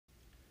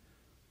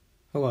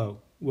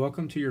Hello,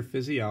 welcome to your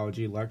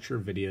physiology lecture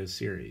video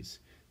series.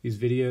 These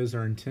videos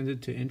are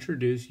intended to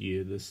introduce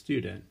you, the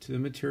student, to the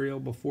material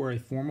before a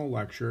formal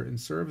lecture and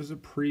serve as a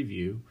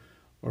preview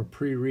or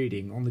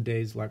pre-reading on the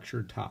day's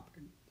lecture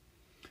topic.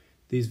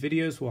 These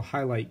videos will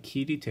highlight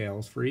key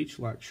details for each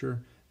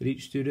lecture that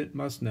each student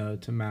must know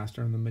to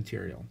master the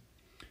material.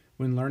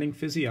 When learning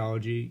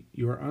physiology,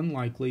 you are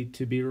unlikely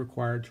to be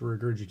required to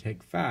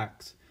regurgitate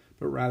facts,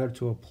 but rather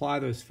to apply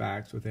those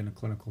facts within a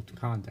clinical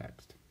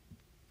context.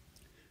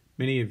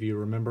 Many of you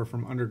remember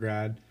from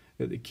undergrad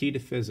that the key to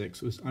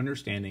physics was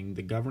understanding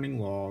the governing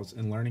laws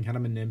and learning how to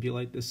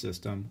manipulate the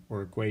system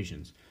or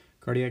equations.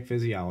 Cardiac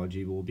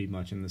physiology will be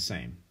much in the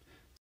same.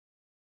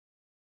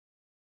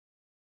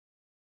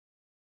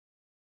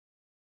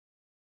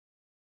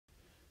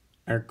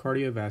 Our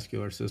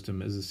cardiovascular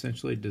system is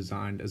essentially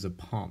designed as a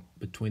pump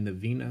between the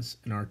venous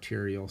and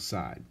arterial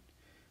side.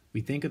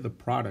 We think of the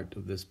product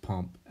of this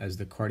pump as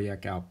the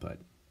cardiac output.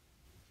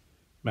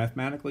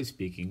 Mathematically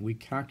speaking, we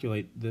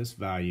calculate this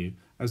value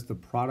as the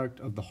product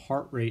of the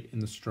heart rate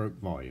and the stroke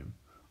volume,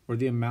 or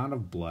the amount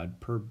of blood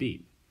per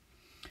beat.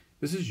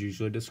 This is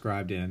usually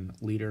described in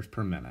liters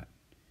per minute.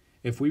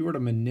 If we were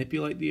to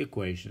manipulate the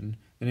equation,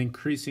 then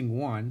increasing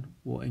 1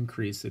 will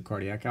increase the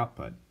cardiac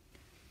output.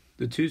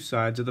 The two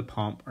sides of the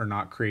pump are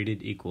not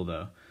created equal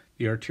though.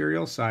 The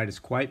arterial side is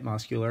quite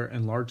muscular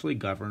and largely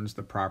governs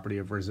the property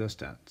of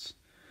resistance.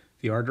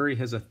 The artery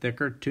has a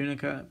thicker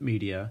tunica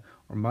media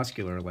or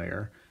muscular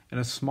layer and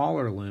a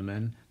smaller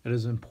lumen that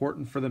is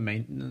important for the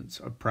maintenance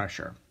of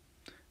pressure.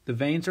 The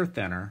veins are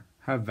thinner,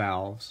 have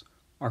valves,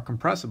 are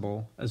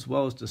compressible as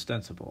well as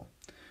distensible.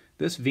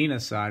 This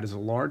venous side is a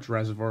large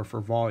reservoir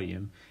for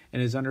volume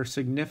and is under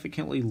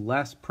significantly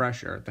less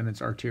pressure than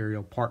its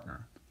arterial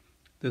partner.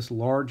 This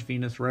large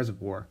venous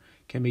reservoir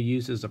can be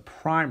used as a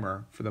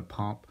primer for the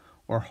pump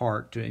or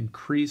heart to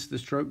increase the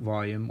stroke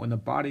volume when the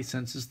body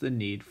senses the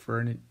need for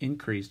an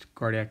increased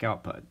cardiac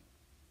output.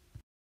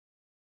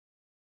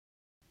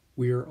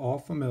 We are all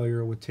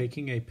familiar with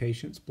taking a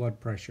patient's blood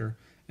pressure,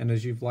 and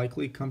as you've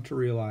likely come to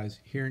realize,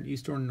 here in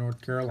Eastern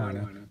North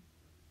Carolina,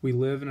 we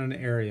live in an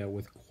area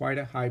with quite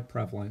a high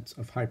prevalence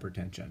of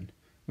hypertension.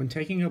 When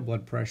taking a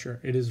blood pressure,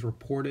 it is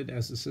reported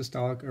as the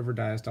systolic over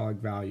diastolic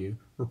value,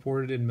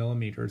 reported in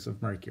millimeters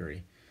of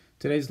mercury.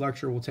 Today's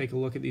lecture will take a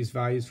look at these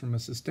values from a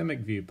systemic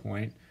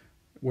viewpoint,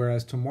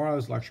 whereas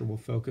tomorrow's lecture will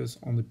focus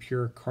on the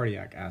pure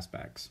cardiac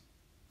aspects.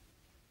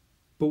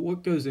 But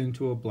what goes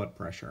into a blood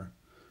pressure?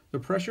 The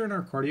pressure in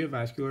our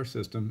cardiovascular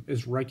system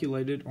is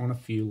regulated on a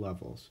few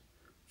levels.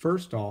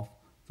 First off,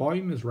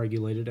 volume is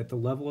regulated at the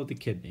level of the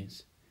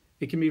kidneys.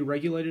 It can be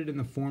regulated in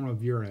the form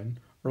of urine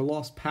or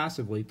lost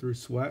passively through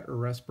sweat or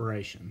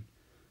respiration.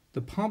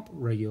 The pump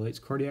regulates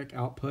cardiac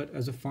output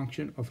as a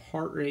function of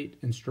heart rate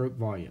and stroke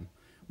volume.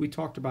 We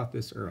talked about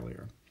this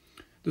earlier.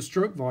 The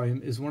stroke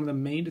volume is one of the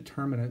main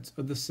determinants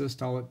of the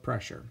systolic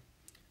pressure.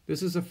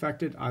 This is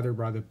affected either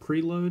by the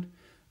preload,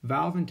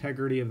 valve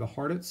integrity of the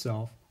heart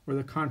itself, or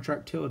the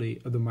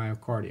contractility of the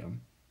myocardium.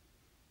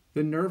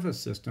 The nervous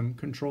system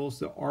controls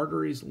the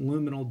artery's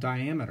luminal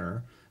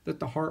diameter that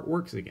the heart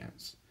works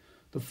against.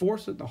 The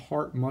force that the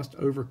heart must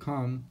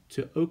overcome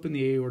to open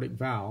the aortic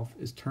valve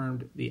is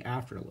termed the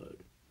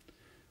afterload.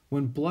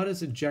 When blood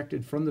is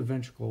ejected from the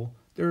ventricle,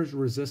 there is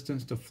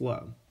resistance to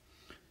flow.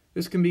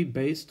 This can be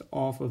based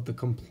off of the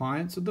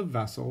compliance of the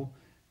vessel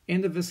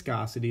and the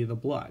viscosity of the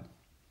blood.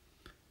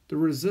 The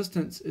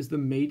resistance is the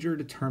major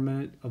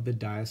determinant of the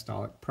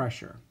diastolic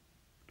pressure.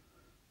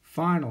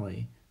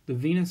 Finally, the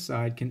venous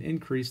side can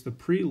increase the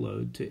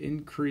preload to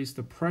increase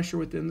the pressure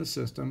within the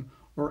system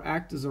or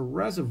act as a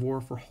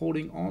reservoir for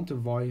holding on to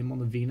volume on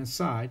the venous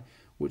side,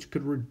 which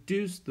could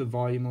reduce the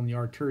volume on the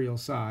arterial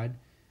side,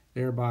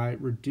 thereby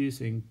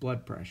reducing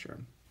blood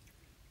pressure.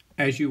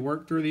 As you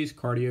work through these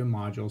cardio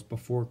modules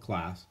before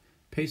class,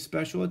 pay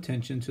special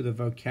attention to the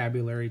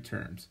vocabulary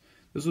terms.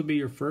 This will be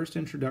your first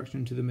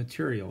introduction to the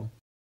material.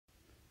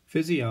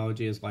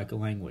 Physiology is like a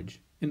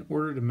language. In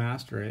order to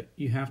master it,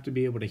 you have to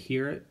be able to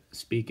hear it,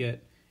 speak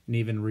it, and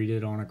even read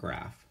it on a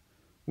graph.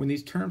 When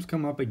these terms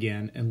come up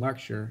again in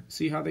lecture,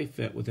 see how they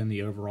fit within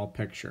the overall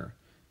picture.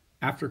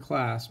 After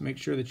class, make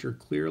sure that you're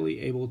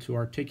clearly able to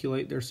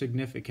articulate their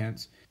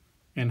significance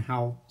and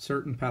how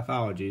certain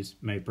pathologies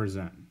may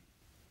present.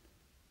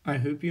 I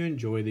hope you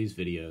enjoy these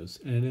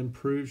videos and it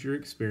improves your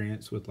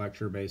experience with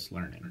lecture-based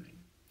learning.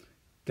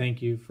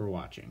 Thank you for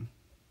watching.